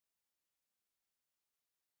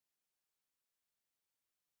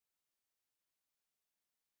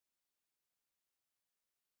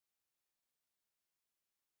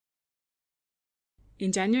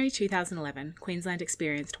In January 2011, Queensland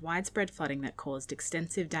experienced widespread flooding that caused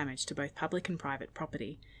extensive damage to both public and private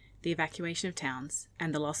property, the evacuation of towns,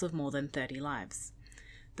 and the loss of more than 30 lives.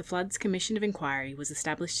 The Floods Commission of Inquiry was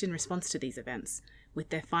established in response to these events, with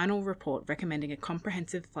their final report recommending a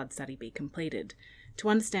comprehensive flood study be completed to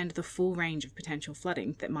understand the full range of potential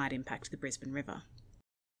flooding that might impact the Brisbane River.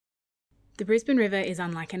 The Brisbane River is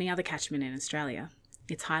unlike any other catchment in Australia.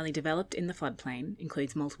 It's highly developed in the floodplain,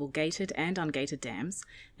 includes multiple gated and ungated dams,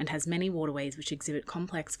 and has many waterways which exhibit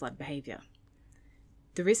complex flood behaviour.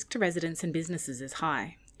 The risk to residents and businesses is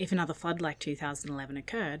high. If another flood like 2011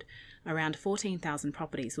 occurred, around 14,000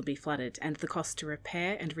 properties would be flooded, and the cost to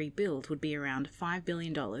repair and rebuild would be around $5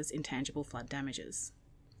 billion in tangible flood damages.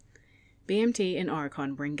 BMT and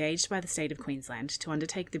Aurecon were engaged by the state of Queensland to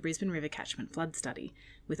undertake the Brisbane River Catchment flood study,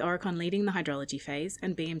 with Aurecon leading the hydrology phase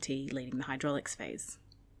and BMT leading the hydraulics phase.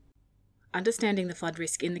 Understanding the flood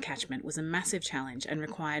risk in the catchment was a massive challenge and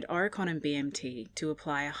required Aurecon and BMT to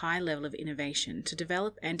apply a high level of innovation to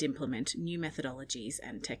develop and implement new methodologies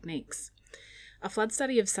and techniques. A flood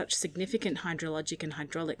study of such significant hydrologic and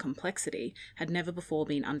hydraulic complexity had never before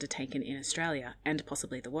been undertaken in Australia and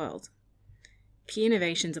possibly the world. Key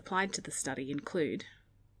innovations applied to the study include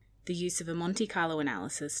the use of a Monte Carlo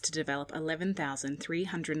analysis to develop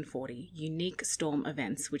 11,340 unique storm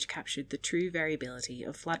events which captured the true variability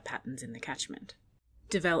of flood patterns in the catchment.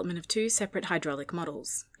 Development of two separate hydraulic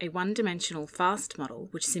models, a one-dimensional FAST model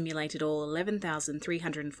which simulated all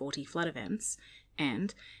 11,340 flood events,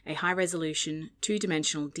 and a high-resolution,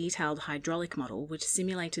 two-dimensional detailed hydraulic model which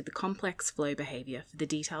simulated the complex flow behaviour for the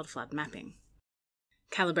detailed flood mapping.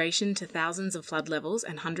 Calibration to thousands of flood levels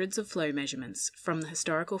and hundreds of flow measurements from the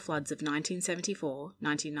historical floods of 1974,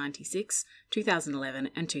 1996, 2011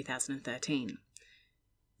 and 2013.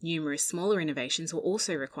 Numerous smaller innovations were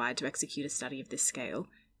also required to execute a study of this scale,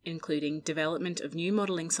 including development of new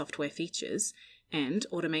modelling software features and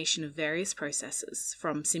automation of various processes,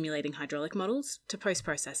 from simulating hydraulic models to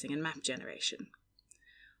post-processing and map generation.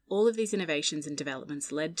 All of these innovations and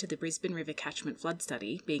developments led to the Brisbane River Catchment Flood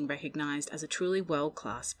Study being recognised as a truly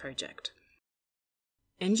world-class project.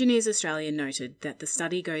 Engineers Australia noted that the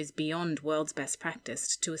study goes beyond world's best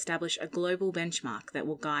practice to establish a global benchmark that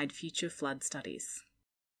will guide future flood studies.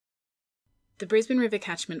 The Brisbane River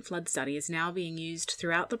Catchment Flood Study is now being used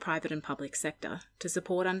throughout the private and public sector to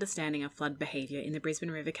support understanding of flood behaviour in the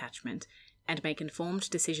Brisbane River catchment and make informed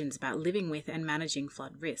decisions about living with and managing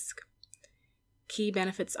flood risk. Key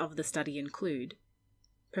benefits of the study include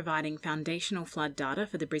providing foundational flood data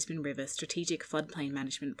for the Brisbane River Strategic Floodplain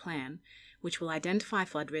Management Plan, which will identify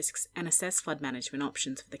flood risks and assess flood management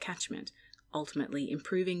options for the catchment, ultimately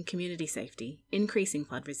improving community safety, increasing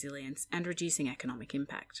flood resilience, and reducing economic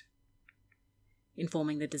impact.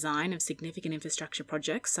 Informing the design of significant infrastructure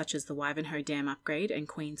projects such as the Wivenhoe Dam upgrade and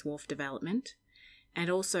Queen's Wharf development, and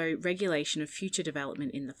also regulation of future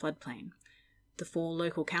development in the floodplain. The 4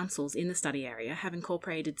 local councils in the study area have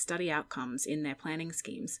incorporated study outcomes in their planning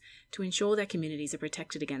schemes to ensure their communities are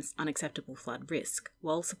protected against unacceptable flood risk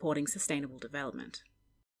while supporting sustainable development.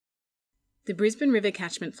 The Brisbane River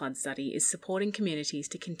Catchment Flood Study is supporting communities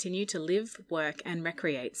to continue to live, work and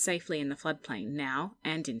recreate safely in the floodplain now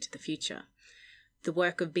and into the future. The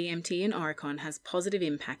work of BMT and Aurecon has positive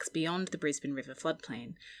impacts beyond the Brisbane River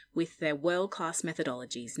floodplain, with their world-class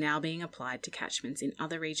methodologies now being applied to catchments in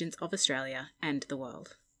other regions of Australia and the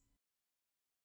world.